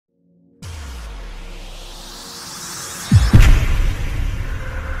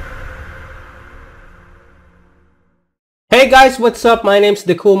Hey guys, what's up? My name's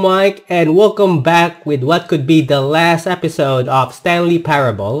the Cool Mike and welcome back with what could be the last episode of Stanley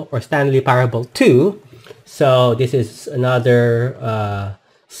Parable or Stanley Parable 2. So this is another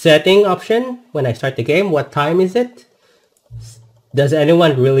setting option when I start the game. What time is it? Does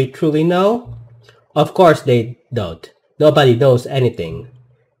anyone really truly know? Of course they don't. Nobody knows anything.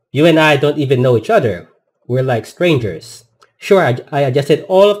 You and I don't even know each other. We're like strangers. Sure, I adjusted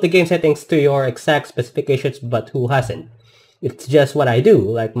all of the game settings to your exact specifications, but who hasn't? It's just what I do,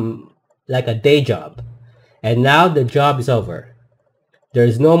 like a day job. And now the job is over.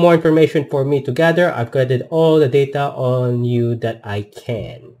 There's no more information for me to gather. I've collected all the data on you that I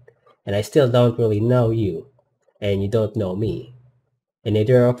can. And I still don't really know you. And you don't know me. And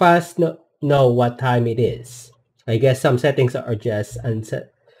neither of us know what time it is. I guess some settings are just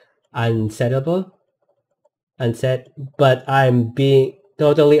unsettable. But I'm being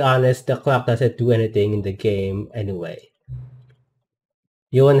totally honest, the clock doesn't do anything in the game anyway.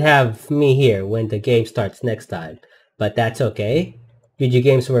 You won't have me here when the game starts next time, but that's okay. Video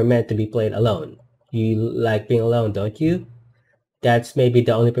games were meant to be played alone. You like being alone, don't you? That's maybe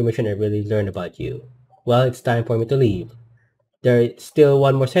the only information I really learned about you. Well, it's time for me to leave. There's still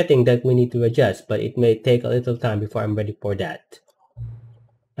one more setting that we need to adjust, but it may take a little time before I'm ready for that.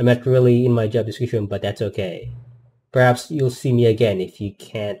 I'm not really in my job description, but that's okay. Perhaps you'll see me again if you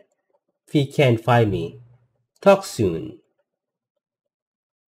can't find me. Talk soon.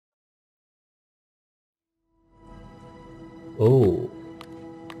 Oh.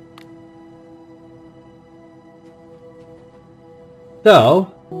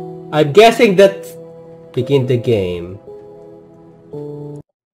 So, I'm guessing that begin the game.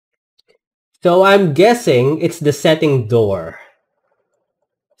 So I'm guessing it's the setting door.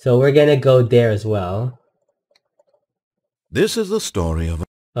 So we're gonna go there as well. This is the story of...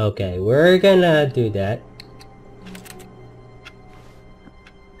 Okay, we're gonna do that.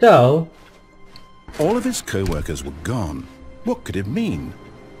 So... All of his co-workers were gone. What could it mean?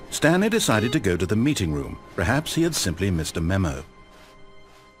 Stanley decided to go to the meeting room. Perhaps he had simply missed a memo.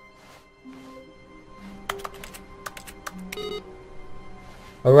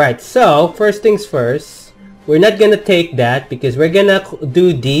 Alright, so first things first. We're not gonna take that because we're gonna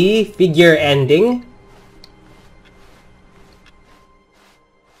do the figure ending.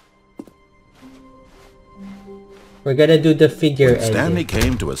 We're gonna do the figure ending. When Stanley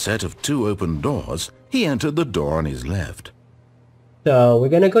came to a set of 2 open doors, he entered the door on his left. So we're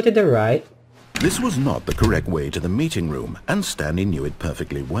gonna go to the right. This was not the correct way to the meeting room, and Stanley knew it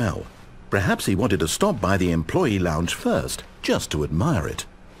perfectly well. Perhaps he wanted to stop by the employee lounge first, just to admire it.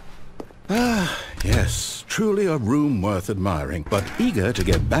 Ah, yes, truly a room worth admiring. But eager to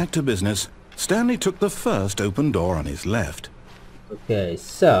get back to business, Stanley took the first open door on his left. Okay,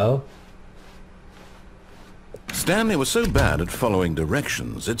 so... Stanley was so bad at following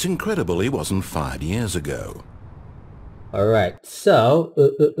directions, it's incredible he wasn't fired years ago. Alright, so,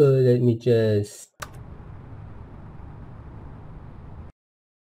 let me just...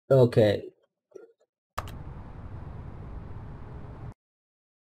 Okay.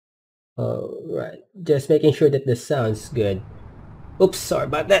 Alright, just making sure that the sound's good. Oops, sorry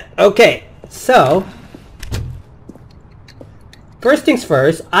about that. Okay, so... First things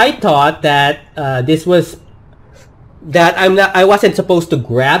first, I thought that I wasn't supposed to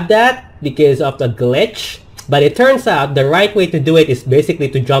grab that because of the glitch. But it turns out the right way to do it is basically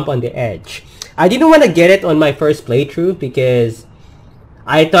to jump on the edge. I didn't want to get it on my first playthrough because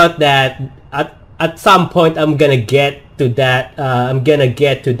I thought that at some point I'm gonna get to that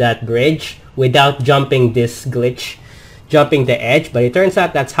bridge without jumping this glitch, jumping the edge. But it turns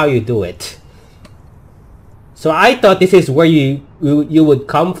out that's how you do it. So I thought this is where you would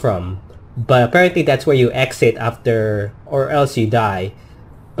come from, but apparently that's where you exit after, or else you die.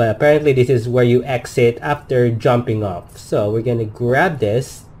 But apparently this is where you exit after jumping off. So we're gonna grab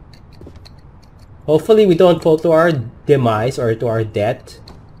this. Hopefully we don't fall to our demise or to our death.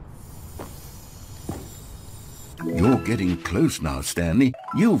 You're getting close now, Stanley.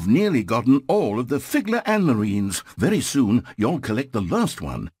 You've nearly gotten all of the Figler Anmarines. Very soon you'll collect the last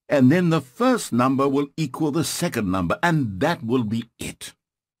one, and then the first number will equal the second number, and that will be it.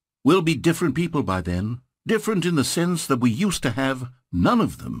 We'll be different people by then. Different in the sense that we used to have none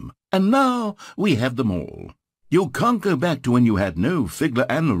of them, and now we have them all. You can't go back to when you had no Figler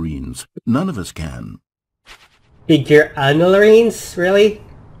Anmarines. None of us can. Figure Anmarines? Really?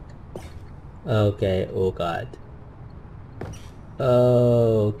 Okay, oh god.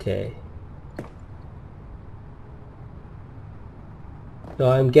 Okay.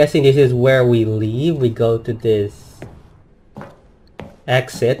 So I'm guessing this is where we leave. We go to this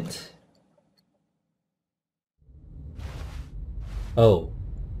exit. Oh.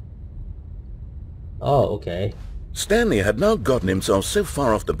 Oh, okay. Stanley had now gotten himself so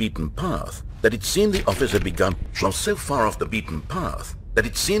far off the beaten path that it seemed the office had begun so far off the beaten path that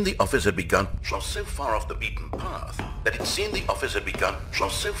it seemed the office had begun so far off the beaten path that it seemed the office had begun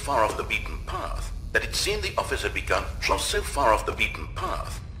so far off the beaten path that it seemed the office had begun so far off the beaten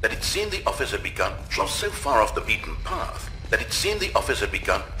path that it seemed the office had begun so far off the beaten path that it seemed the office had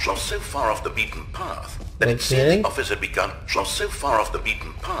begun so far off the beaten path that it seemed the office had begun so far off the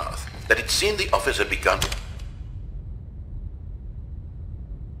beaten path that it seemed the office had begun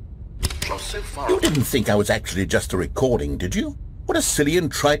so far. You didn't think I was actually just a recording, did you? What a silly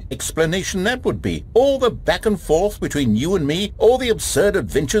and trite explanation that would be. All the back and forth between you and me, all the absurd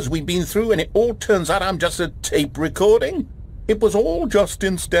adventures we've been through, and it all turns out I'm just a tape recording? It was all just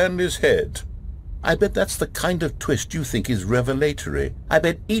in Stanley's head. I bet that's the kind of twist you think is revelatory. I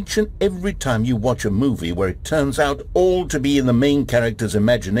bet each and every time you watch a movie where it turns out all to be in the main character's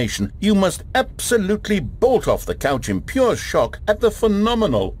imagination, you must absolutely bolt off the couch in pure shock at the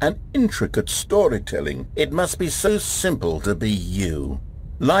phenomenal and intricate storytelling. It must be so simple to be you.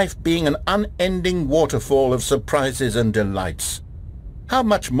 Life being an unending waterfall of surprises and delights. How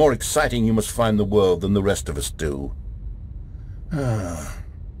much more exciting you must find the world than the rest of us do.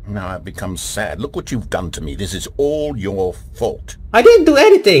 Now I've become sad. Look what you've done to me. This is all your fault. I didn't do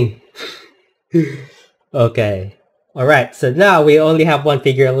anything! Okay. Alright, so now we only have one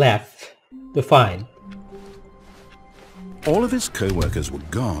figure left to find. All of his co-workers were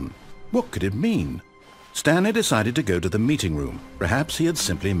gone. What could it mean? Stanley decided to go to the meeting room. Perhaps he had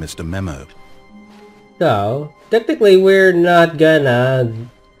simply missed a memo. So, technically we're not gonna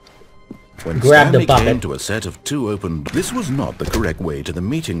When grab Stanley the bucket. came to a set of two open doors, this was not the correct way to the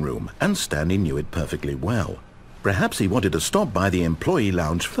meeting room, and Stanley knew it perfectly well. Perhaps he wanted to stop by the employee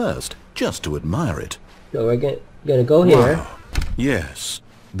lounge first, just to admire it. So we're gonna go here. Wow. Yes,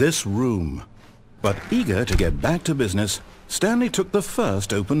 this room. But eager to get back to business, Stanley took the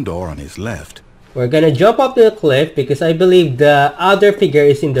first open door on his left. We're gonna jump up the cliff because I believe the other figure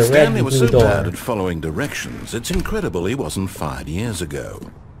is in the Stanley red was blue so door. bad at following directions, it's incredible he wasn't fired years ago.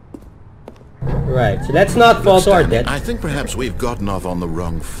 Right, so let's not fall toward Stanley, it. I think perhaps we've gotten off on the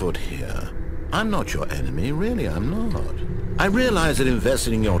wrong foot here. I'm not your enemy, really I'm not. I realize that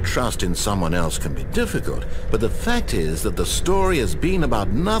investing your trust in someone else can be difficult, but the fact is that the story has been about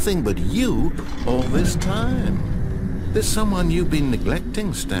nothing but you all this time. There's someone you've been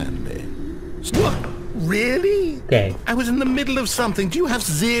neglecting, Stanley. What? Really? Okay. I was in the middle of something. Do you have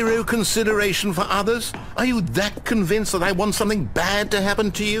zero consideration for others? Are you that convinced that I want something bad to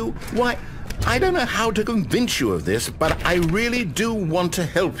happen to you? Why, I don't know how to convince you of this, but I really do want to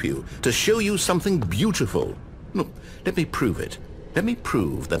help you, to show you something beautiful. Look, let me prove it. Let me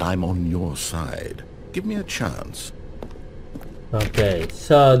prove that I'm on your side. Give me a chance. Okay,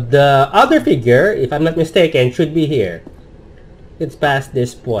 so the other figure, if I'm not mistaken, should be here. It's past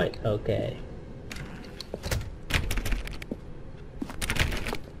this point. Okay.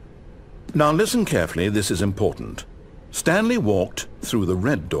 Now listen carefully, this is important. Stanley walked through the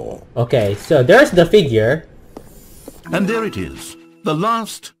red door. Okay, so there's the figure. And there it is. The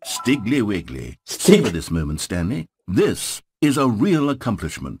last Stiggly Wiggly. Savor this moment, Stanley. This is a real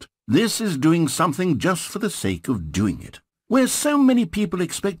accomplishment. This is doing something just for the sake of doing it. Where so many people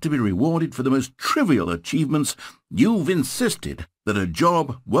expect to be rewarded for the most trivial achievements, you've insisted that a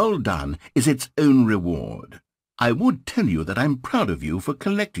job well done is its own reward. I would tell you that I'm proud of you for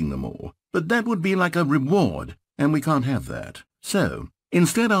collecting them all, but that would be like a reward, and we can't have that. So,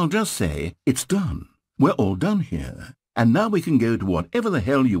 instead I'll just say, it's done. We're all done here. And now we can go to whatever the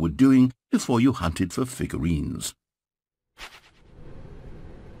hell you were doing before you hunted for figurines.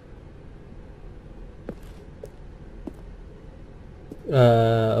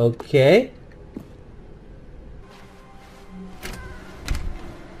 Okay.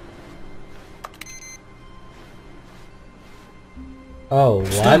 Oh,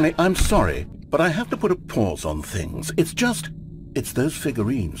 what? Stanley, I'm sorry, but I have to put a pause on things. It's those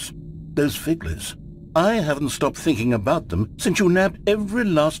figurines. Those figglers. I haven't stopped thinking about them since you nabbed every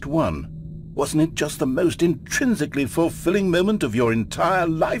last one. Wasn't it just the most intrinsically fulfilling moment of your entire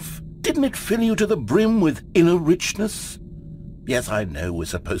life? Didn't it fill you to the brim with inner richness? Yes, I know we're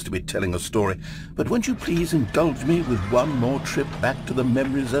supposed to be telling a story, but won't you please indulge me with one more trip back to the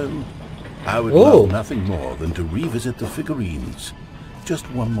memory zone? I would love nothing more than to revisit the figurines. Just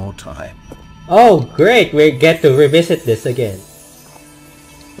one more time. Oh, great! We get to revisit this again.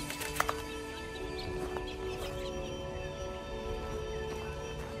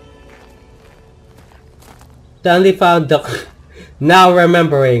 Stanley found the... Now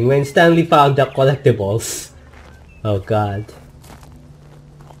remembering when Stanley found the collectibles. Oh god.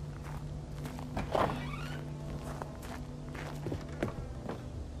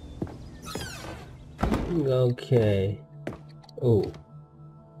 Okay. Oh.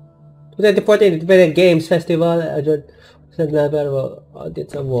 2014 Independent Games Festival Stanley Parable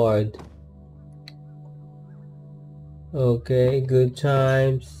Audits Award. Okay, good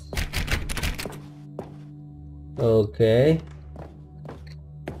times. Okay.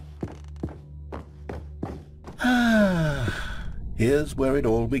 Here's where it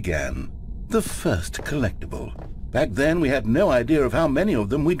all began. The first collectible. Back then we had no idea of how many of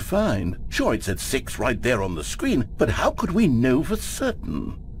them we'd find. Sure, it said 6 right there on the screen, but how could we know for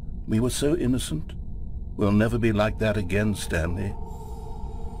certain? We were so innocent. We'll never be like that again, Stanley.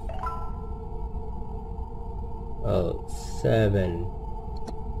 Oh, 7.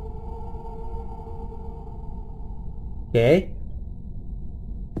 Okay.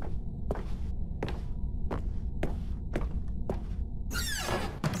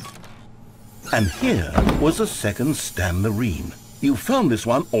 And here was a second Stanlerine. You found this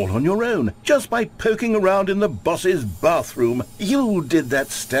one all on your own, just by poking around in the boss's bathroom. You did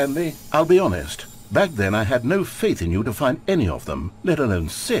that, Stanley. I'll be honest. Back then I had no faith in you to find any of them, let alone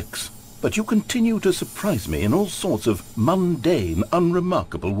 6. But you continue to surprise me in all sorts of mundane,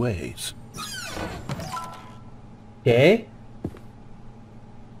 unremarkable ways. Okay.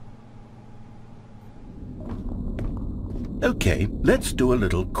 Okay, let's do a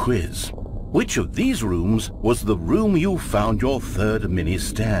little quiz. Which of these rooms was the room you found your third mini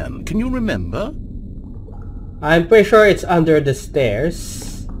Stan? Can you remember? I'm pretty sure it's under the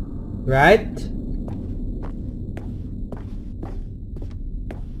stairs, right?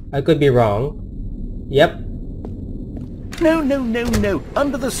 I could be wrong. Yep. No.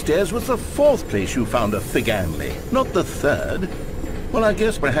 Under the stairs was the 4th place you found a Figanley, not the 3rd. Well, I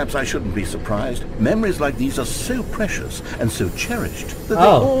guess perhaps I shouldn't be surprised. Memories like these are so precious and so cherished that they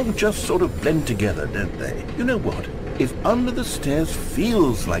all just sort of blend together, don't they? You know what? If under the stairs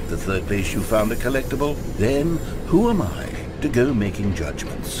feels like the 3rd place you found a collectible, then who am I to go making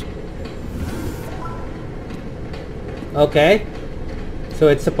judgments? Okay. So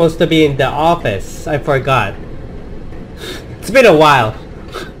it's supposed to be in the office. I forgot. It's been a while.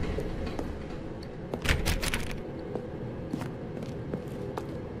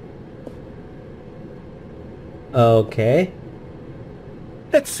 Okay.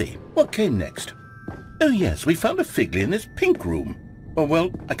 Let's see. What came next? Oh yes, we found a Figley in this pink room. Oh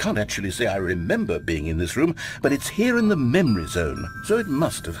well, I can't actually say I remember being in this room, but it's here in the memory zone, so it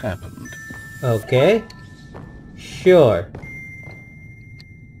must have happened. Okay. Sure.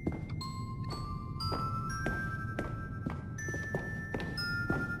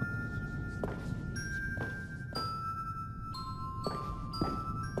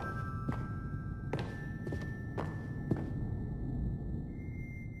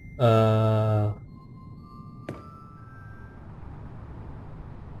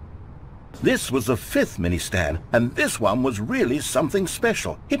 This was the 5th mini Stan, and this one was really something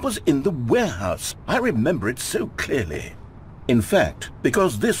special. It was in the warehouse. I remember it so clearly. In fact,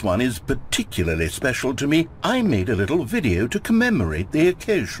 because this one is particularly special to me, I made a little video to commemorate the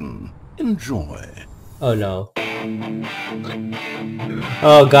occasion. Enjoy. Oh no.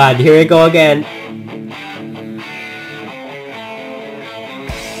 Oh god, here we go again.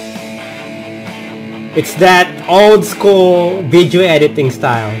 It's that old school video editing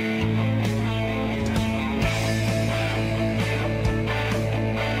style.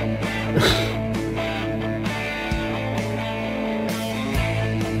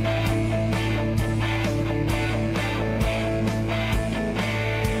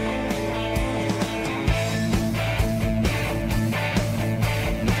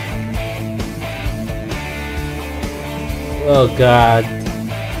 Oh god.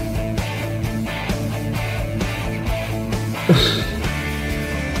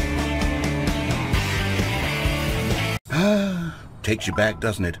 Takes you back,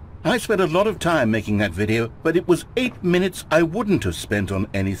 doesn't it? I spent a lot of time making that video, but it was 8 minutes I wouldn't have spent on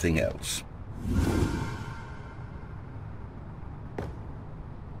anything else.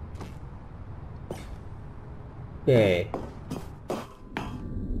 Okay.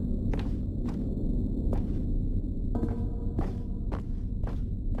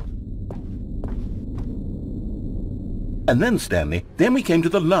 And then, Stanley, then we came to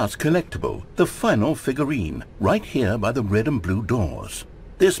the last collectible, the final figurine, right here by the red and blue doors.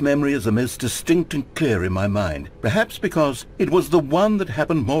 This memory is the most distinct and clear in my mind, perhaps because it was the one that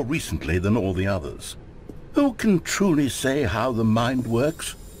happened more recently than all the others. Who can truly say how the mind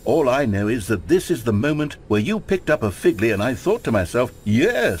works? All I know is that this is the moment where you picked up a Figley and I thought to myself,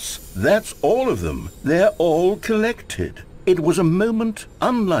 yes, that's all of them. They're all collected. It was a moment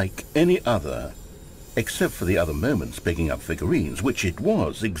unlike any other. Except for the other moments picking up figurines, which it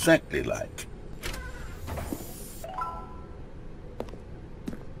was exactly like.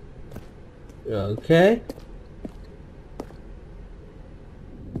 Okay.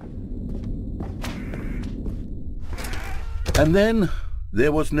 And then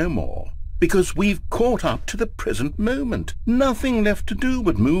there was no more, because we've caught up to the present moment. Nothing left to do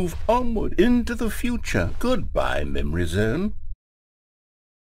but move onward into the future. Goodbye, memory zone.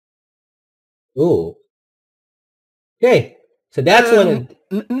 Ooh. Okay. So that's one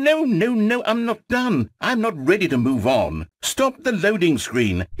of... No, I'm not done. I'm not ready to move on. Stop the loading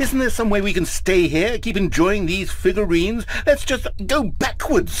screen. Isn't there some way we can stay here, keep enjoying these figurines? Let's just go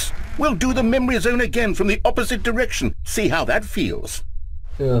backwards. We'll do the memory zone again from the opposite direction. See how that feels.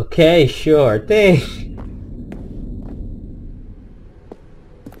 Okay, sure thing.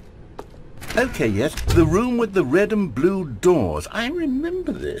 Okay, yes, the room with the red and blue doors. I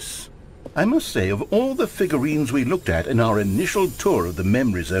remember this. I must say, of all the figurines we looked at in our initial tour of the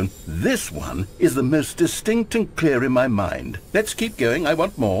memory zone, this one is the most distinct and clear in my mind. Let's keep going, I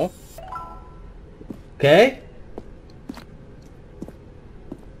want more. Okay.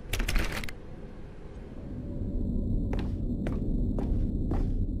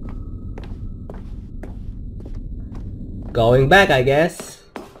 Going back, I guess.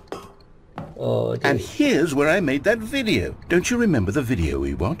 Oh, geez. And here's where I made that video. Don't you remember the video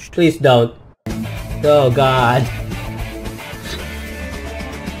we watched? Please don't. Oh God.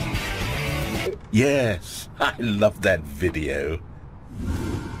 Yes, I love that video.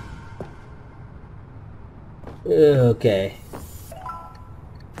 Okay.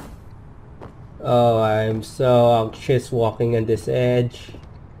 Oh, I'm so anxious walking on this edge.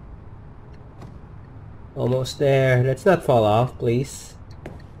 Almost there. Let's not fall off, please.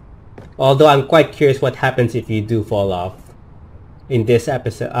 Although I'm quite curious what happens if you do fall off in this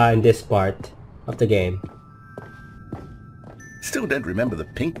episode, in this part of the game. Still don't remember the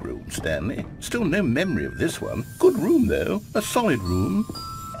pink room, Stanley. Still no memory of this one. Good room, though. A solid room.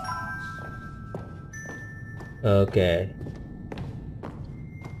 Okay.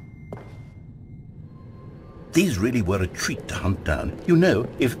 These really were a treat to hunt down. You know,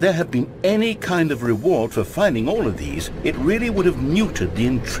 if there had been any kind of reward for finding all of these, it really would have muted the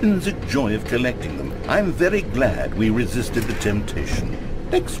intrinsic joy of collecting them. I'm very glad we resisted the temptation.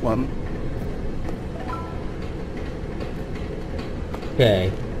 Next one. Okay.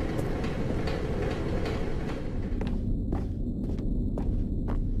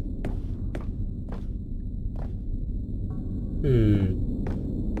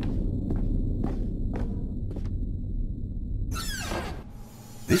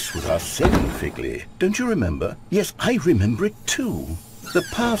 This was our second Figley. Don't you remember? Yes, I remember it too. The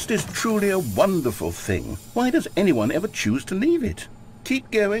past is truly a wonderful thing. Why does anyone ever choose to leave it? Keep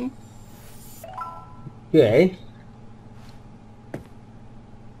going. Okay.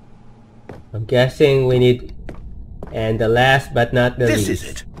 I'm guessing we need... And the last but not the least. This is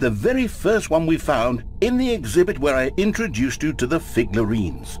it. The very first one we found in the exhibit where I introduced you to the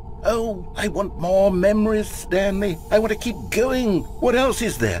figurines. Oh, I want more memories, Stanley. I want to keep going. What else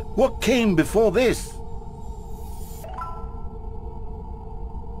is there? What came before this?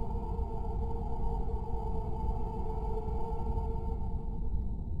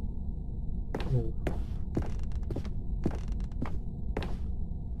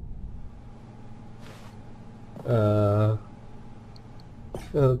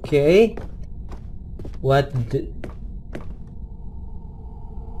 Okay. What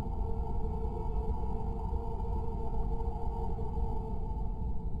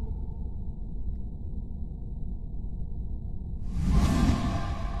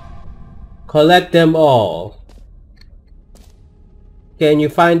Collect them all. Can you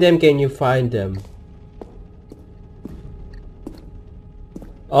find them? Can you find them?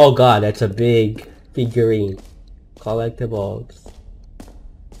 Oh God, that's a big figurine. Collectibles.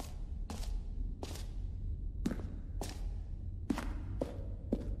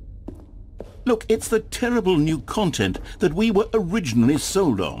 Look, it's the terrible new content that we were originally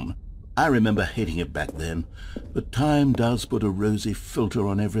sold on. I remember hating it back then, but time does put a rosy filter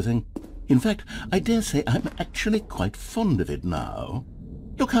on everything. In fact, I dare say I'm actually quite fond of it now.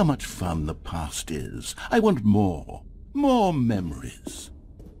 Look how much fun the past is. I want more. More memories.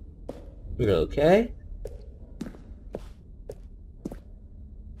 Okay.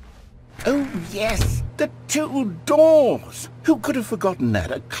 Oh, yes! The two doors! Who could have forgotten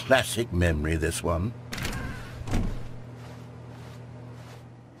that? A classic memory, this one.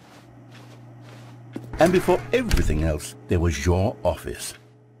 And before everything else, there was your office.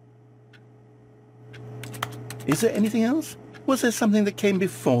 Is there anything else? Was there something that came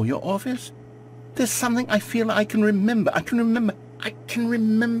before your office? There's something I feel I can remember. I can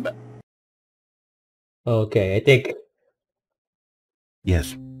remember. Okay, I think...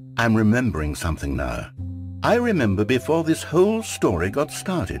 Yes, I'm remembering something now. I remember before this whole story got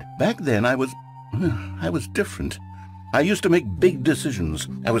started. Back then I was different. I used to make big decisions.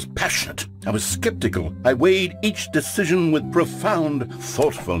 I was passionate. I was skeptical. I weighed each decision with profound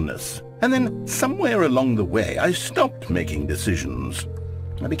thoughtfulness. And then somewhere along the way I stopped making decisions.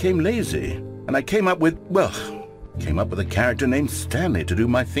 I became lazy. And I came up with a character named Stanley to do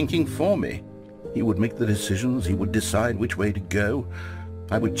my thinking for me. He would make the decisions. He would decide which way to go.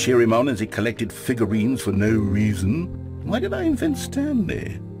 I would cheer him on as he collected figurines for no reason. Why did I invent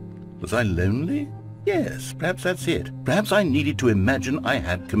Stanley? Was I lonely? Yes, perhaps that's it. Perhaps I needed to imagine I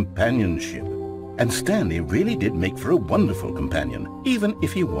had companionship. And Stanley really did make for a wonderful companion, even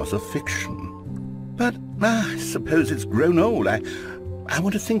if he was a fiction. But I suppose it's grown old. I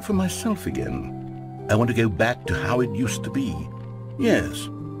want to think for myself again. I want to go back to how it used to be. Yes,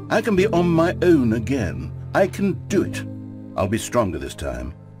 I can be on my own again. I can do it. I'll be stronger this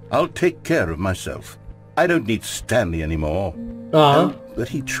time. I'll take care of myself. I don't need Stanley anymore. Oh, but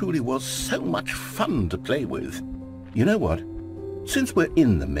he truly was so much fun to play with. You know what? Since we're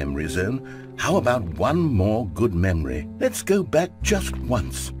in the memory zone, how about one more good memory? Let's go back just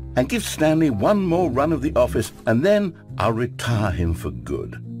once and give Stanley one more run of the office, and then I'll retire him for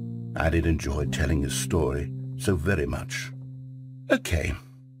good. I did enjoy telling his story so very much. Okay,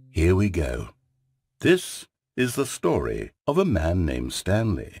 here we go. This is the story of a man named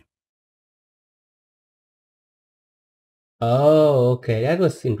Stanley. Oh, okay, that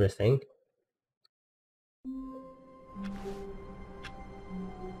was interesting.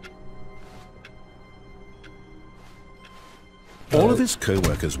 All of his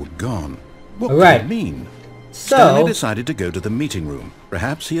co-workers were gone. What could right. it mean? So, Stanley decided to go to the meeting room.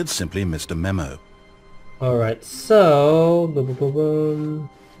 Perhaps he had simply missed a memo. Alright, so... Boom, boom, boom.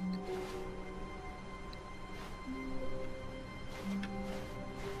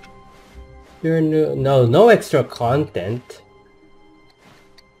 No extra content.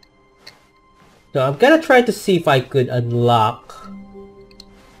 So I'm gonna try to see if I could unlock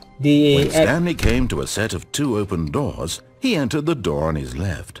the... When Stanley came to a set of 2 open doors, he entered the door on his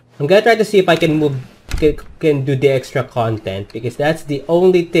left. I'm gonna try to see if I can can do the extra content, because that's the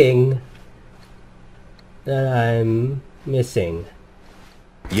only thing that I'm missing.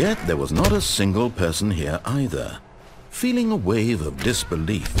 Yet there was not a single person here either. Feeling a wave of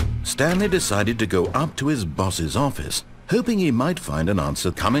disbelief, Stanley decided to go up to his boss's office, hoping he might find an answer.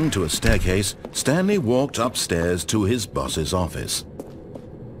 Coming to a staircase, Stanley walked upstairs to his boss's office.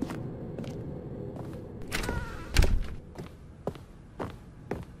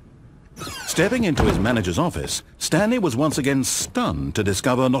 Stepping into his manager's office, Stanley was once again stunned to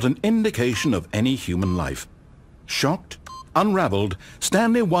discover not an indication of any human life. Shocked, unraveled,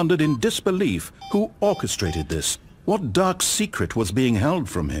 Stanley wondered in disbelief who orchestrated this. What dark secret was being held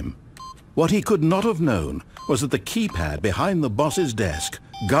from him? What he could not have known was that the keypad behind the boss's desk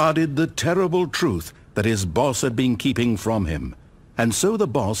guarded the terrible truth that his boss had been keeping from him. And so the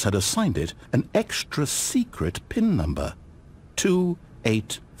boss had assigned it an extra secret PIN number.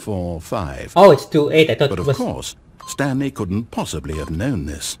 2845. Oh, it's 28. I thought but it of was... course, Stanley couldn't possibly have known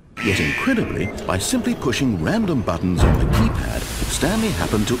this. Yet incredibly, by simply pushing random buttons on the keypad, Stanley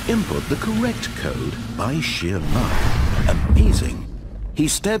happened to input the correct code by sheer luck. Amazing. He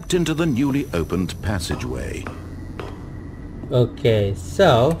stepped into the newly opened passageway. Okay,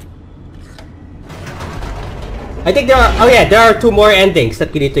 so... I think there are... Oh yeah, there are 2 more endings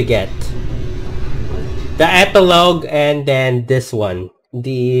that we need to get. The epilogue and then this one.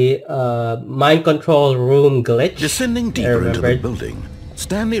 The mind control room glitch. Descending deeper into the building,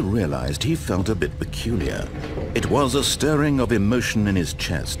 Stanley realized he felt a bit peculiar. It was a stirring of emotion in his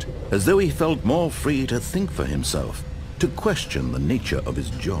chest, as though he felt more free to think for himself, to question the nature of his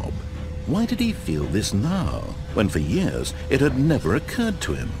job. Why did he feel this now, when for years it had never occurred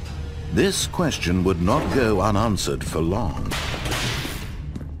to him? This question would not go unanswered for long.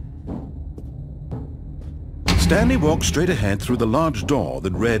 Stanley walked straight ahead through the large door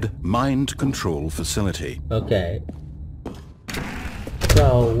that read Mind Control Facility. Okay.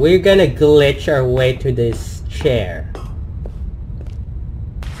 So, we're gonna glitch our way to this chair.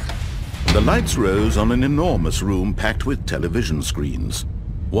 The lights rose on an enormous room packed with television screens.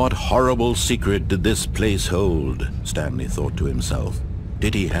 What horrible secret did this place hold? Stanley thought to himself.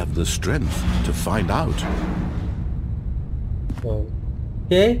 Did he have the strength to find out?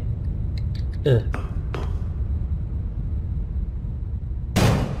 Okay.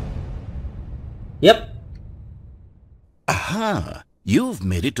 Yep. Aha! You've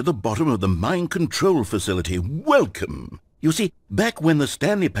made it to the bottom of the mind control facility. Welcome! You see, back when the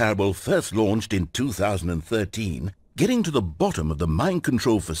Stanley Parable first launched in 2013, Getting to the bottom of the mind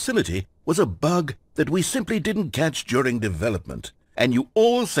control facility was a bug that we simply didn't catch during development. And you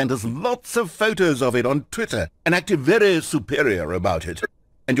all sent us lots of photos of it on Twitter and acted very superior about it.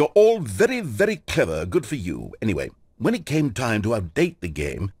 And you're all very, very clever. Good for you. Anyway, when it came time to update the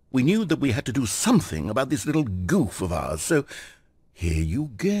game, we knew that we had to do something about this little goof of ours. So here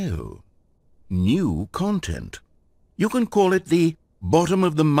you go. New content. You can call it the bottom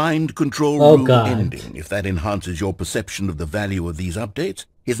of the mind control room ending, if that enhances your perception of the value of these updates.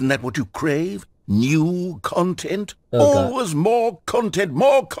 Isn't that what you crave? New content? Always more content,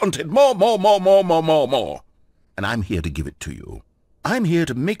 more content, more. And I'm here to give it to you. I'm here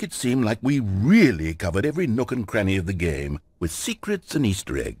to make it seem like we really covered every nook and cranny of the game, with secrets and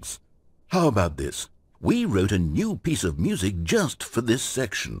Easter eggs. How about this? We wrote a new piece of music just for this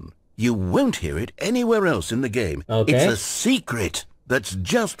section. You won't hear it anywhere else in the game. It's a secret that's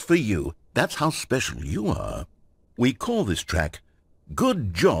just for you. That's how special you are. We call this track,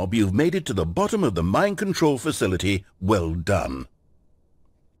 Good Job You've Made It to the Bottom of the Mind Control Facility. Well done.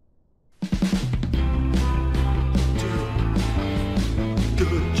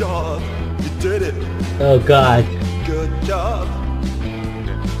 Good job, you did it. Oh God. Good job.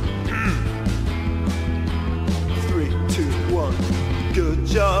 3, 2, 1. Good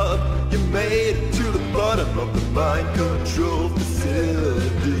job, you made it to the bottom of the mind control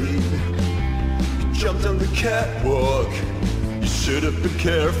facility. You jumped on the catwalk. You should have been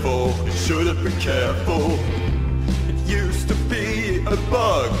careful. You should have been careful. It used to be a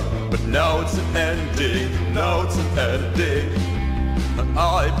bug, but now it's an ending. Now it's an ending.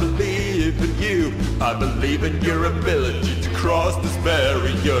 I believe in you. I believe in your ability to cross this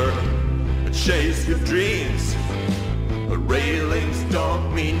barrier and chase your dreams. But railings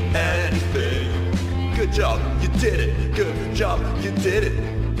don't mean anything. Good job, you did it. Good job, you did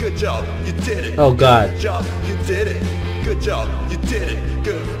it. Good job, you did it. Oh God. Good job, you did it. Good job, you did it.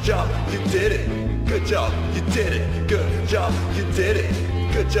 Good job, you did it. Good job, you did it. Good job, you did it.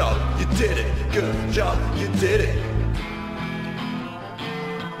 Good job, you did it. Good job, you did it.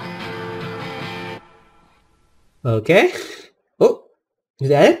 Okay. Oh, is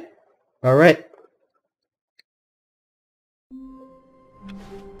that it? Alright.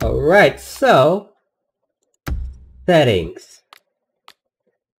 Alright, so settings.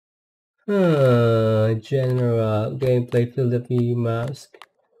 General gameplay, field of view, mask.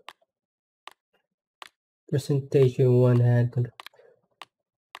 Presentation, one hand control.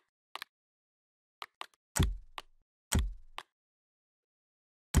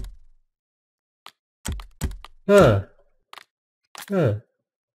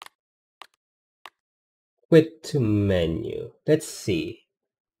 Quit to menu. Let's see.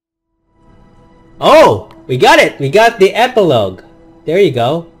 Oh! We got it! We got the epilogue! There you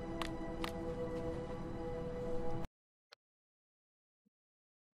go.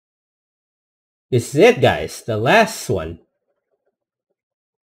 This is it, guys. The last one.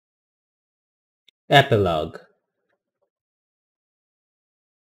 Epilogue.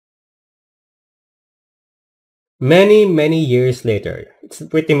 Many, many years later. It's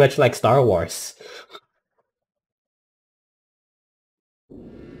pretty much like Star Wars.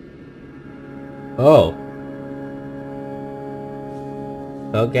 Oh.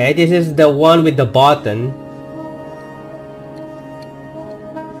 Okay, this is the one with the button.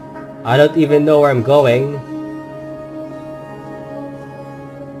 I don't even know where I'm going.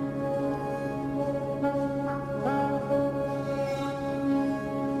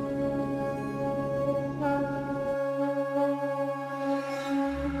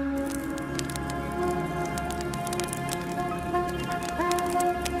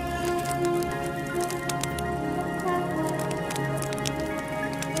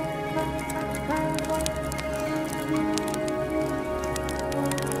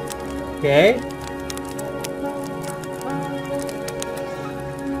 Okay.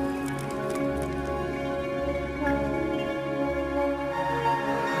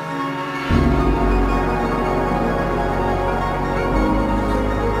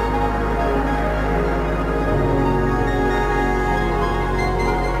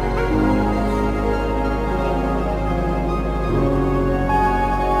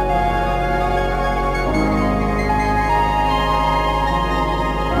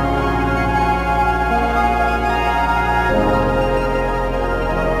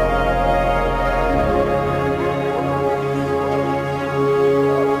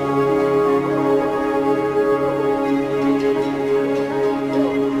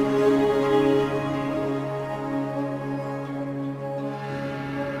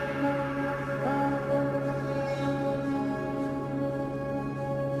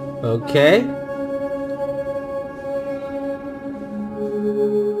 Okay.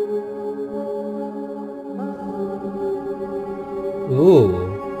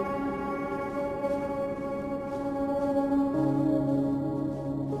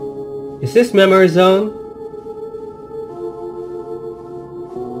 Is this memory zone?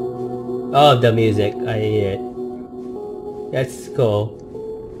 Oh, the music. I hear it. That's cool.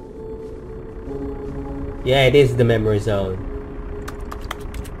 Yeah, it is the memory zone.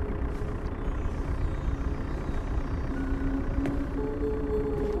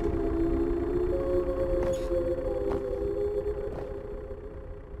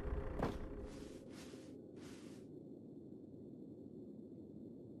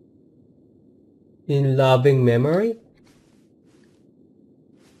 In loving memory?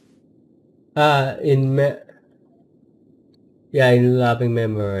 Yeah, in loving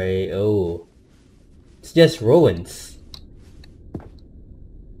memory. Oh. It's just ruins.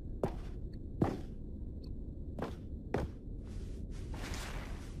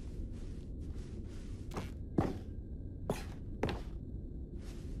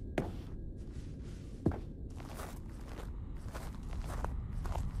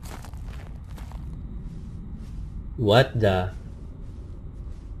 What the?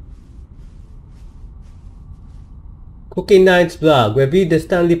 Cookie Nine's blog. Review the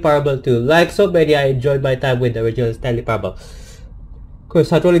Stanley Parable 2. Like so many, I enjoyed my time with the original Stanley Parable. Of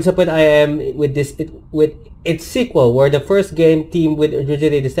course, how truly disappointed I am with with its sequel, where the first game team with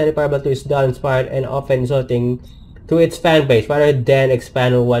originally the Stanley Parable 2 is dull, inspired, and often insulting to its fan base, rather than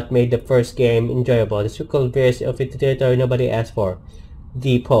expand on what made the first game enjoyable. The sequel veers off into territory nobody asked for.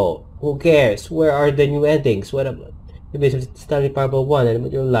 Depot. Who cares? Where are the new endings? What about the base of Stanley Parable 1 and the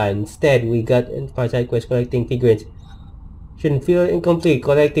middle line? Instead, we got entire side quest collecting figurines. Shouldn't feel incomplete.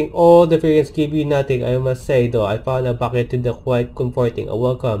 Collecting all the figurines give you nothing. I must say though, I found a bucket to the quite comforting. A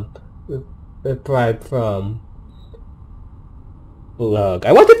welcome reprieve from Look.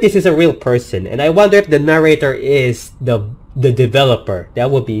 I wonder if this is a real person, and I wonder if the narrator is the developer.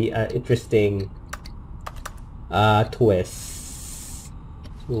 That would be an interesting twist.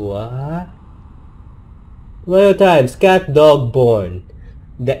 What? 12 times cat dog born.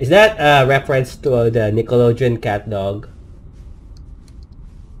 Is that a reference to the Nickelodeon cat dog?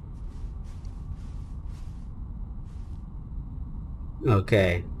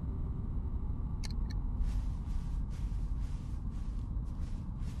 Okay.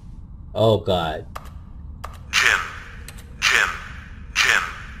 Oh god. Jim, Jim, Jim,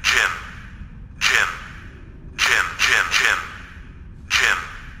 Jim, Jim, Jim, Jim, Jim, Jim,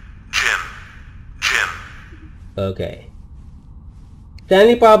 Jim, Jim. Okay.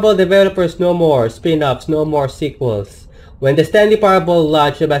 Stanley Parable developers no more spin-offs, no more sequels. When the Stanley Parable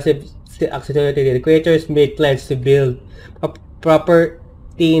launched a massive accelerated, the creators made plans to build a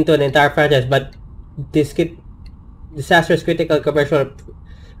property into an entire franchise, but this disastrous critical commercial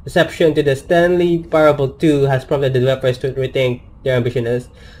reception to the Stanley Parable 2 has prompted the developers to rethink their ambition as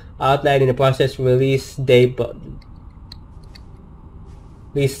outlined in the process release day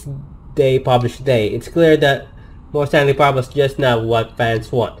published day. It's clear that more Stanley Parables just not what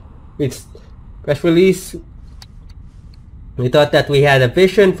fans want. It's press release. We thought that we had a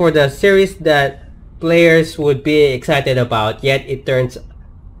vision for the series that players would be excited about, yet it turns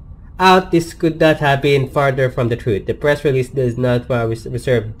out this could not have been farther from the truth. The press release does not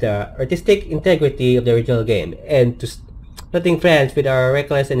reserve the artistic integrity of the original game, and to flooding fans with our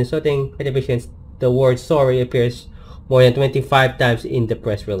reckless and insulting televisions, the word sorry appears more than 25 times in the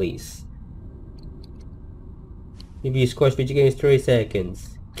press release. Review scores video games 30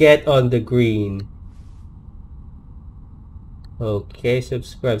 seconds. Get on the green. Okay,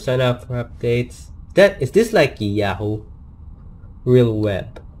 subscribe, sign up for updates. Is this like Yahoo? Real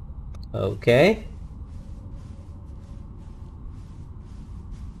web. Okay.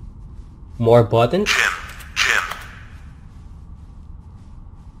 More buttons? Jim, Jim.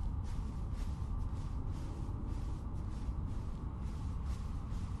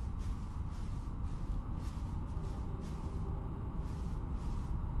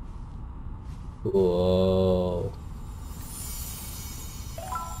 Whoa.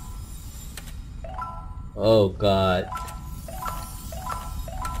 Oh god.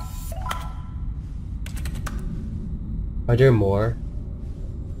 Are there more?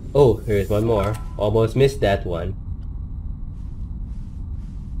 Oh, here's one more. Almost missed that one.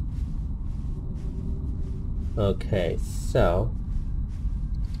 Okay, so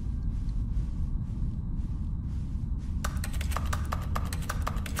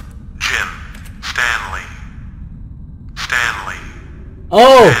Jim, Stanley,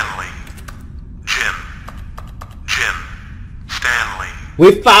 oh! Stanley, Jim, Jim, Stanley,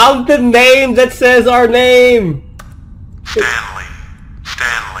 We found the name that says our name! Stanley,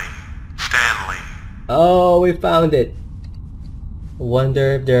 Stanley, Stanley. Oh, we found it.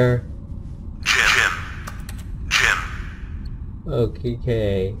 Wonder if they're... Jim, Jim, Jim.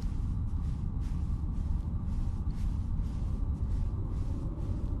 Okay.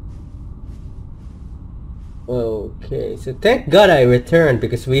 Okay, so thank God I returned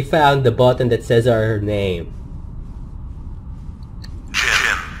because we found the button that says our name.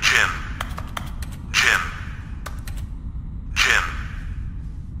 Jim, Jim, Jim, Jim,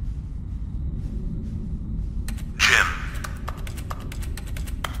 Jim,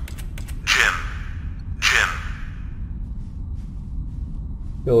 Jim, Jim.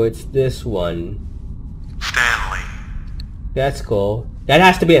 So it's this one. Stanley. That's cool. That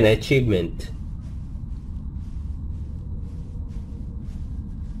has to be an achievement.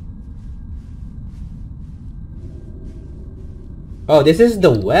 Oh, this is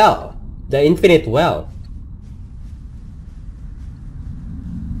the well. The infinite well.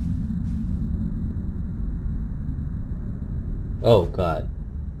 Oh God.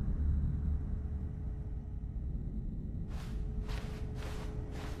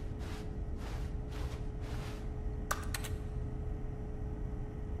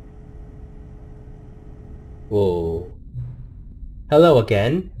 Whoa. Hello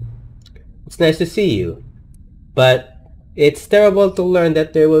again. It's nice to see you. But it's terrible to learn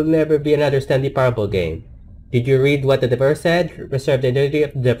that there will never be another Stanley Parable game. Did you read what the developer said? Preserve the integrity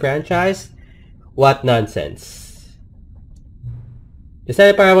of the franchise? What nonsense. The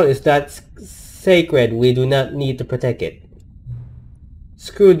Stanley Parable is not sacred. We do not need to protect it.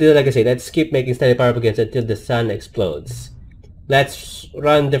 Screw the legacy. Let's keep making Stanley Parable games until the sun explodes. Let's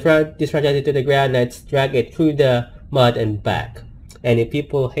run this franchise into the ground. Let's drag it through the mud and back. And if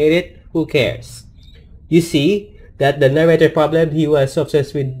people hate it, who cares? You see, that the narrator problem, he was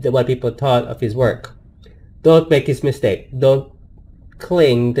obsessed with what people thought of his work. Don't make his mistake. Don't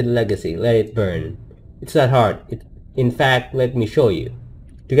cling to the legacy. Let it burn. It's not hard. In fact, let me show you.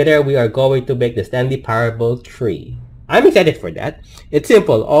 Together, we are going to make the Stanley Parable 3. I'm excited for that. It's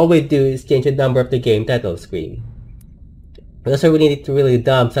simple. All we do is change the number of the game title screen. But also we need to really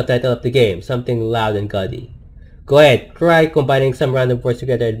dumb subtitle of the game. Something loud and gaudy. Go ahead. Try combining some random words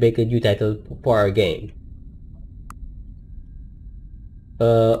together and make a new title for our game.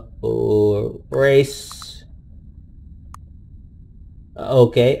 Race.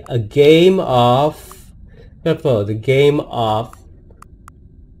 Okay, a game of. The game of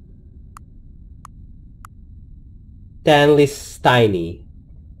Stanley Steiny.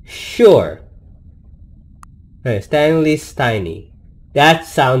 Sure. Okay, Stanley Steiny. That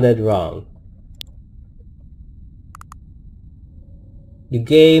sounded wrong. The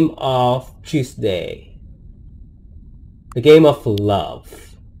game of Tuesday. The game of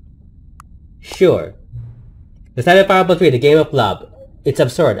love. Sure. The Stanley Parable 3, the game of love. It's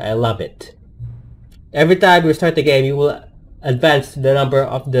absurd. I love it. Every time you start the game, you will advance the number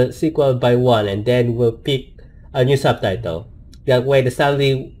of the sequel by 1 and then we'll pick a new subtitle. That way the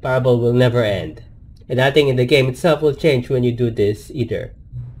Stanley Parable will never end. And nothing in the game itself will change when you do this either.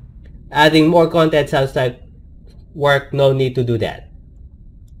 Adding more content sounds like work. No need to do that.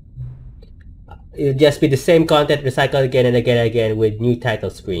 It'll just be the same content recycled again and again and again with new title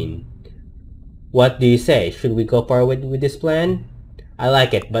screen. What do you say? Should we go forward with this plan? I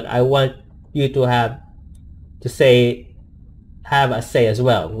like it, but I want you to have a say as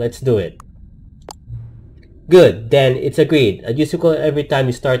well. Let's do it. Good, then it's agreed. A new sequel every time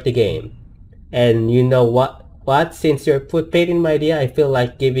you start the game. And you know what? Since you're put paid in my idea, I feel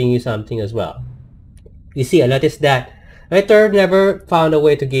like giving you something as well. You see, I noticed that Writer never found a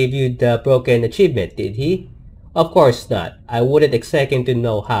way to give you the broken achievement, did he? Of course not. I wouldn't expect him to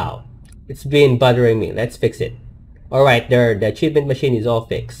know how. It's been bothering me. Let's fix it. Alright, there. The achievement machine is all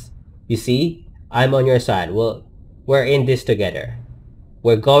fixed. You see? I'm on your side. We're in this together.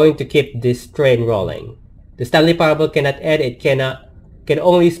 We're going to keep this train rolling. The Stanley Parable cannot end. It can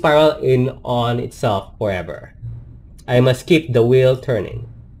only spiral in on itself forever. I must keep the wheel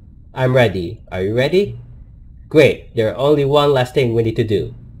turning. I'm ready. Are you ready? Great. There's only one last thing we need to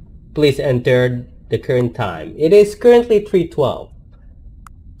do. Please enter the current time. It is currently 3:12.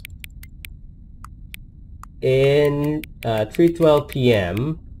 In 3:12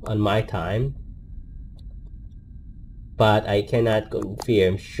 p.m. on my time. But I cannot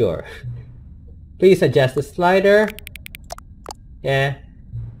confirm sure. Please adjust the slider. Yeah.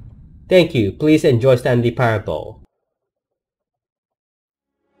 Thank you. Please enjoy Stanley Parable.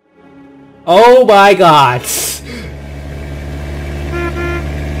 Oh my god!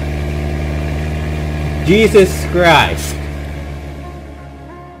 Jesus Christ!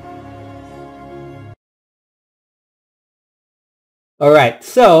 Alright,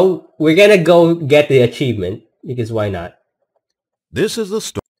 so we're gonna go get the achievement, because why not? This is the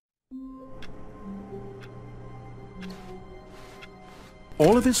story.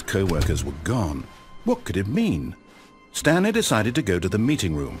 All of his co-workers were gone. What could it mean? Stanley decided to go to the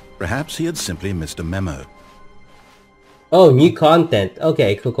meeting room. Perhaps he had simply missed a memo. Oh, new content.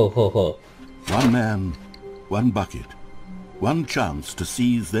 Okay, cool. One man, one bucket, one chance to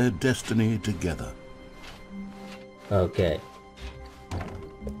seize their destiny together. Okay.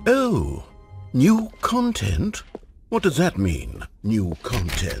 Oh, new content? What does that mean, new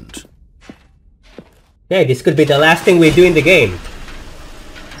content? Hey, this could be the last thing we do in the game.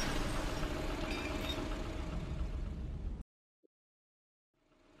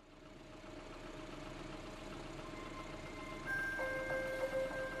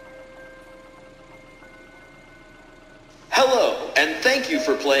 Hello, and thank you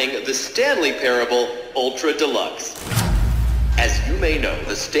for playing the Stanley Parable Ultra Deluxe. As you may know,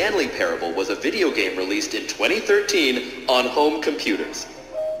 the Stanley Parable was a video game released in 2013 on home computers.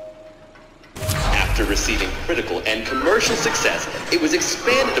 After receiving critical and commercial success, it was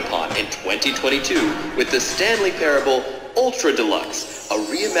expanded upon in 2022 with the Stanley Parable Ultra Deluxe, a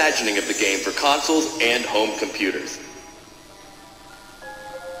reimagining of the game for consoles and home computers.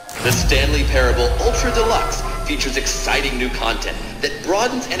 The Stanley Parable Ultra Deluxe features exciting new content that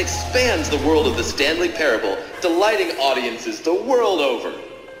broadens and expands the world of the Stanley Parable, delighting audiences the world over.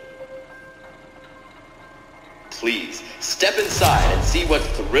 Please, step inside and see what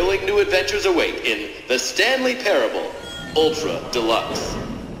thrilling new adventures await in the Stanley Parable Ultra Deluxe.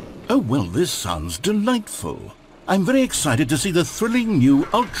 Oh, well, this sounds delightful. I'm very excited to see the thrilling new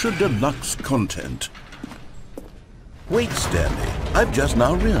Ultra Deluxe content. Wait, Stanley, I've just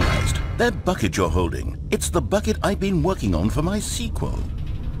now realized. That bucket you're holding, it's the bucket I've been working on for my sequel.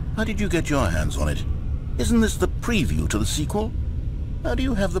 How did you get your hands on it? Isn't this the preview to the sequel? How do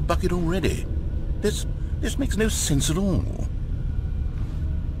you have the bucket already? This makes no sense at all.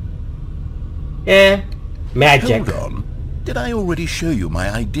 Magic. Hold on. Did I already show you my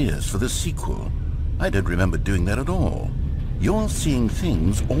ideas for the sequel? I don't remember doing that at all. You're seeing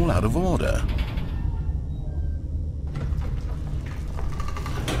things all out of order.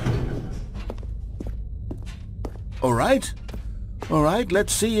 All right,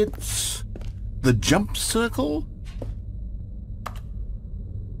 let's see. It's the jump circle.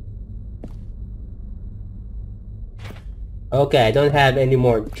 Okay, I don't have any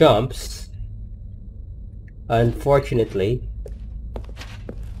more jumps, unfortunately.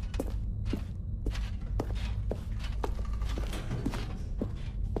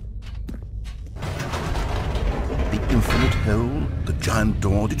 The infinite hole, the giant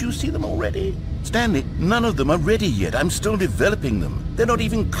door, did you see them already? Stanley, none of them are ready yet. I'm still developing them. They're not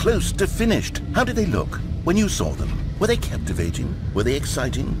even close to finished. How did they look when you saw them? Were they captivating? Were they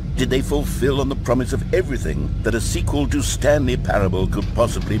exciting? Did they fulfill on the promise of everything that a sequel to Stanley Parable could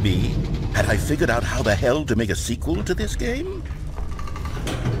possibly be? Had I figured out how the hell to make a sequel to this game?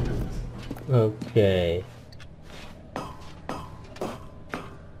 Okay.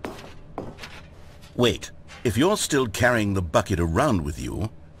 Wait, if you're still carrying the bucket around with you,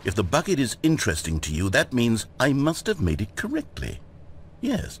 if the bucket is interesting to you, that means I must have made it correctly.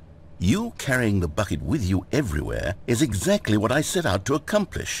 Yes, you carrying the bucket with you everywhere is exactly what I set out to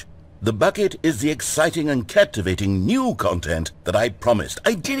accomplish. The bucket is the exciting and captivating new content that I promised.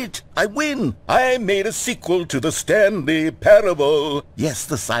 I did it! I win! I made a sequel to the Stanley Parable! Yes,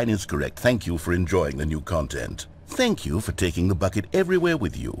 the sign is correct. Thank you for enjoying the new content. Thank you for taking the bucket everywhere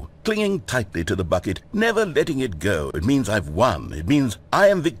with you, clinging tightly to the bucket, never letting it go. It means I've won. It means I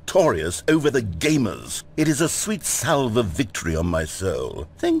am victorious over the gamers. It is a sweet salve of victory on my soul.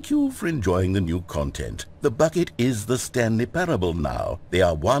 Thank you for enjoying the new content. The bucket is the Stanley Parable now. They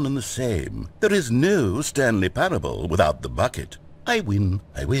are one and the same. There is no Stanley Parable without the bucket. I win,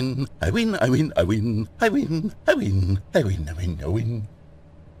 I win, I win, I win, I win, I win, I win, I win, I win, I win.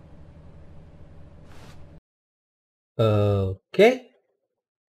 Okay.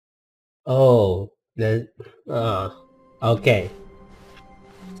 Oh, okay.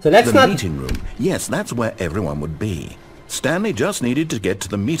 So that's the not... meeting room. Yes, that's where everyone would be. Stanley just needed to get to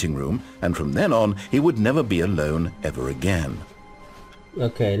the meeting room, and from then on, he would never be alone ever again.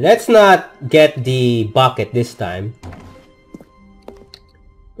 Okay, let's not get the bucket this time.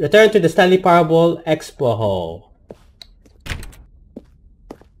 Return to the Stanley Parable Expo Hall.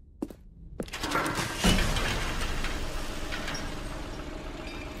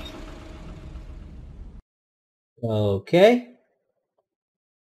 Okay.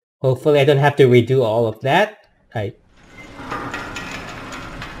 Hopefully I don't have to redo all of that.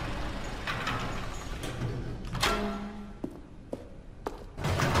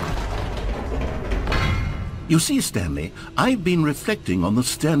 You see, Stanley, I've been reflecting on the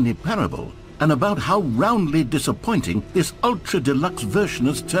Stanley Parable and about how roundly disappointing this Ultra Deluxe version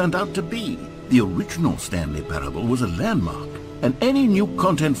has turned out to be. The original Stanley Parable was a landmark. and any new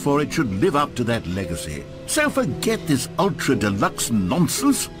content for it should live up to that legacy. So forget this Ultra Deluxe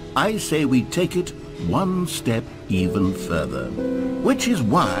nonsense. I say we take it one step even further. Which is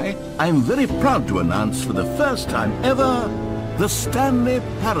why I'm very proud to announce for the first time ever, the Stanley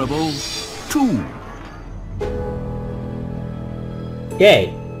Parable 2.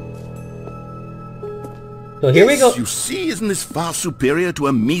 Okay. So here we go. You see, isn't this far superior to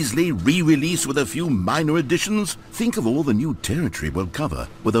a measly re-release with a few minor additions? Think of all the new territory we'll cover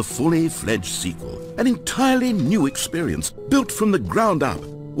with a fully fledged sequel. An entirely new experience, built from the ground up.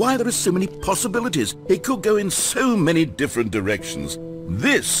 Why, there are so many possibilities. It could go in so many different directions.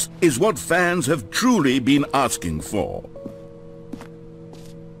 This is what fans have truly been asking for.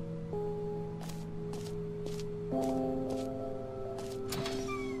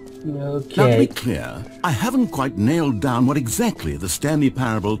 Okay. Now, to be clear, I haven't quite nailed down what exactly the Stanley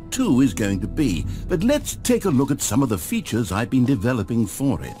Parable 2 is going to be, but let's take a look at some of the features I've been developing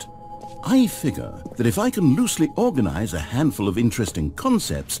for it. I figure that if I can loosely organize a handful of interesting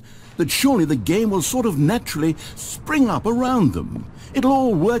concepts, that surely the game will sort of naturally spring up around them. It'll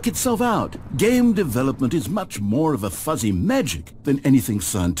all work itself out. Game development is much more of a fuzzy magic than anything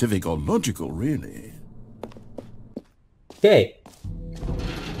scientific or logical, really. Okay.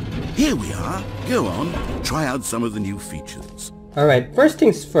 Here we are. Go on, try out some of the new features. Alright, first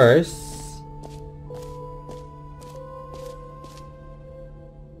things first.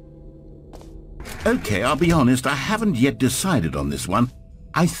 Okay, I'll be honest, I haven't yet decided on this one.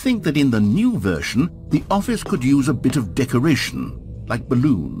 I think that in the new version, the office could use a bit of decoration, like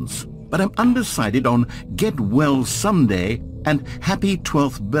balloons. But I'm undecided on Get Well Someday and Happy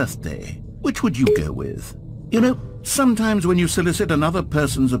 12th Birthday. Which would you go with? You know, sometimes when you solicit another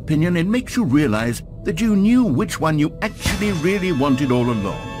person's opinion, it makes you realize that you knew which one you actually really wanted all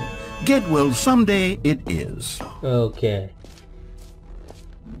along. Get Well Someday it is. Okay.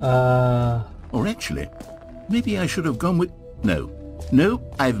 Or actually, maybe I should have gone with... No,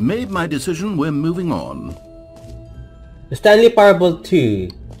 I've made my decision, we're moving on. The Stanley Parable 2.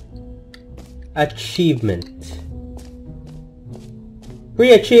 Achievement.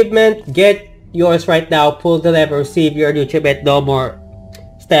 Free achievement, get yours right now. Pull the lever, receive your new achievement. No more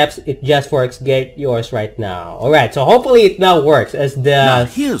steps, it just works. Get yours right now. Alright, so hopefully it now works as the... Now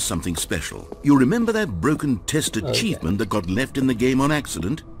here's something special. You remember that broken test achievement that got left in the game on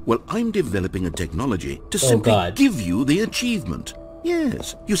accident? Well, I'm developing a technology to simply give you the achievement.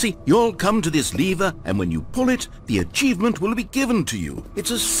 Yes, you see, you'll come to this lever, and when you pull it, the achievement will be given to you.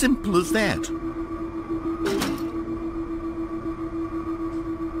 It's as simple as that.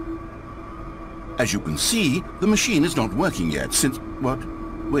 As you can see, the machine is not working yet since... What?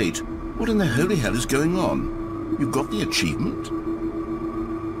 Wait, what in the holy hell is going on? You got the achievement?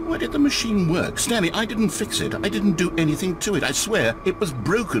 Why did the machine work? Stanley, I didn't fix it. I didn't do anything to it. I swear, it was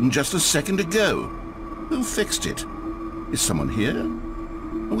broken just a second ago. Who fixed it? Is someone here?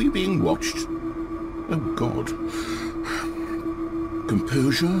 Are we being watched? Oh, God.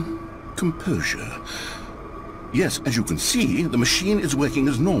 Composure. Composure. Yes, as you can see, the machine is working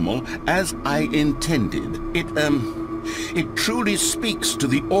as normal, as I intended. It truly speaks to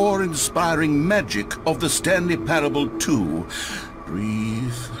the awe-inspiring magic of the Stanley Parable 2.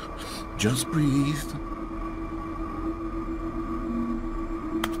 Breathe. Just breathe.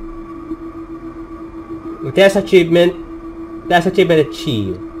 Test achievement. That's achievement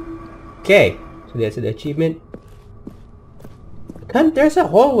achieved. Okay, so that's the achievement. There's a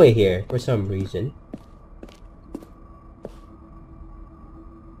hallway here for some reason.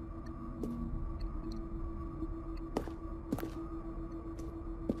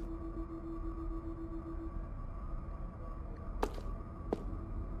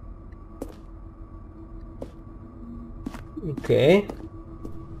 Okay.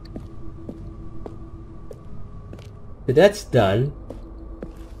 So that's done.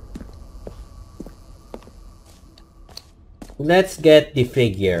 Let's get the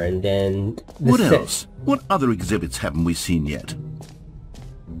figure and then... What else? What other exhibits haven't we seen yet?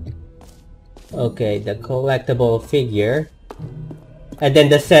 Okay, the collectible figure. And then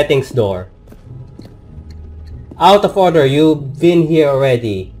the settings door. Out of order, you've been here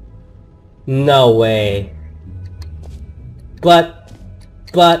already. No way. But...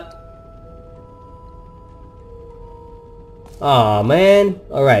 Aw, man.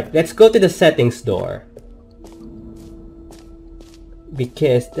 Alright, let's go to the settings door.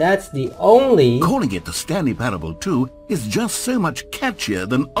 Because that's the only... Calling it the Stanley Parable 2 is just so much catchier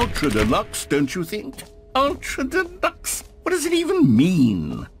than Ultra Deluxe, don't you think? Ultra Deluxe? What does it even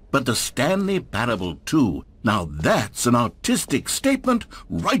mean? But the Stanley Parable 2, now that's an artistic statement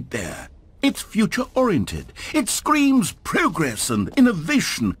right there. It's future-oriented. It screams progress and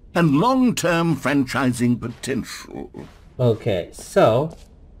innovation and long-term franchising potential. Okay, so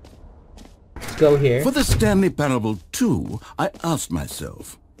let's go here. For the Stanley Parable 2, I asked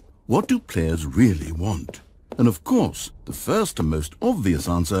myself, what do players really want? And of course, the first and most obvious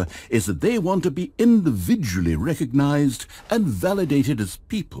answer is that they want to be individually recognized and validated as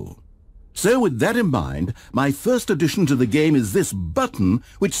people. So with that in mind, my first addition to the game is this button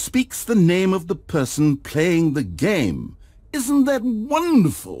which speaks the name of the person playing the game. Isn't that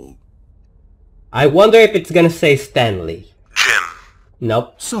wonderful? I wonder if it's gonna say Stanley. Jim.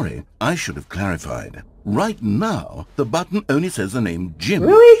 Nope. Sorry, I should have clarified. Right now, the button only says the name Jim.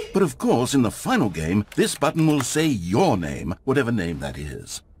 Really? But of course, in the final game, this button will say your name, whatever name that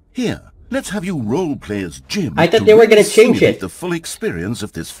is. Here, let's have you role-play as Jim. I thought they were gonna change simulate it. the full experience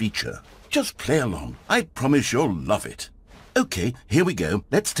of this feature. Just play along. I promise you'll love it. Okay, here we go.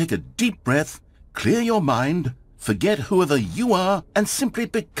 Let's take a deep breath, clear your mind, forget whoever you are, and simply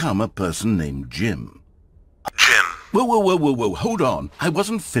become a person named Jim. Jim. Whoa, hold on. I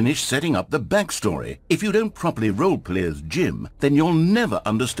wasn't finished setting up the backstory. If you don't properly roleplay as Jim, then you'll never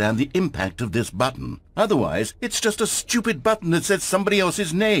understand the impact of this button. Otherwise, it's just a stupid button that says somebody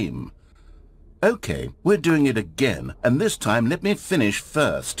else's name. Okay, we're doing it again, and this time let me finish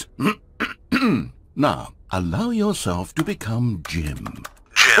first. Now, allow yourself to become Jim.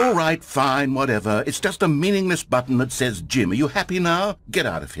 Jim. All right, fine, whatever. It's just a meaningless button that says Jim. Are you happy now? Get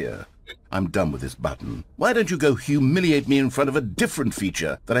out of here. I'm done with this button. Why don't you go humiliate me in front of a different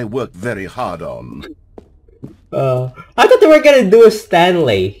feature that I worked very hard on? I thought they were gonna do a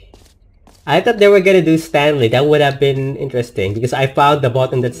Stanley. That would have been interesting because I found the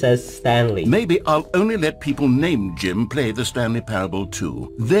button that says Stanley. Maybe I'll only let people named Jim play the Stanley Parable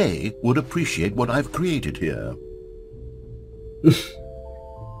 2. They would appreciate what I've created here.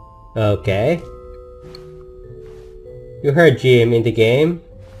 Okay. You heard Jim in the game?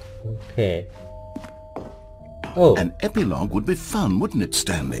 Okay. Oh. An epilogue would be fun, wouldn't it,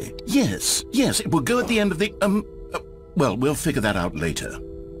 Stanley? Yes, it will go at the end of the, well, we'll figure that out later.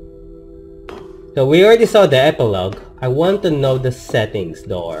 So we already saw the epilogue. I want to know the settings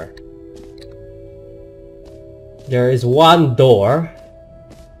door. There is one door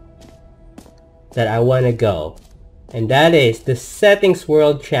that I want to go. And that is the settings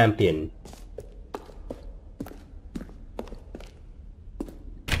world champion.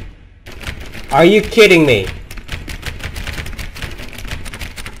 Are you kidding me?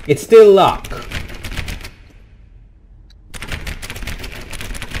 It's still locked.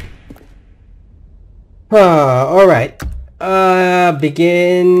 Alright.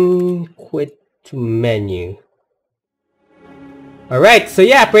 Begin quit menu. Alright, so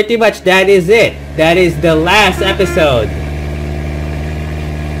yeah, pretty much that is it. That is the last episode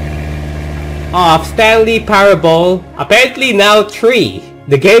of Stanley Parable, apparently now 3,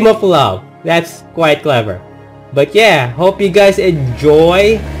 the Game of Love. That's quite clever. But yeah, hope you guys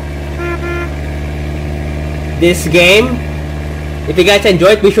enjoy this game. If you guys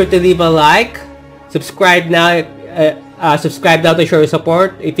enjoyed, be sure to leave a like. Subscribe now. Subscribe now to show your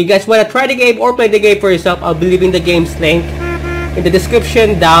support. If you guys want to try the game or play the game for yourself, I'll be leaving the game's link in the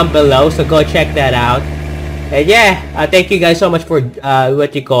description down below. So go check that out. And yeah, thank you guys so much for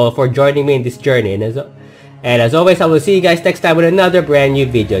for joining me in this journey. And as always, I will see you guys next time with another brand new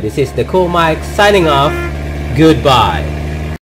video. This is the Cool Mike signing off. Goodbye.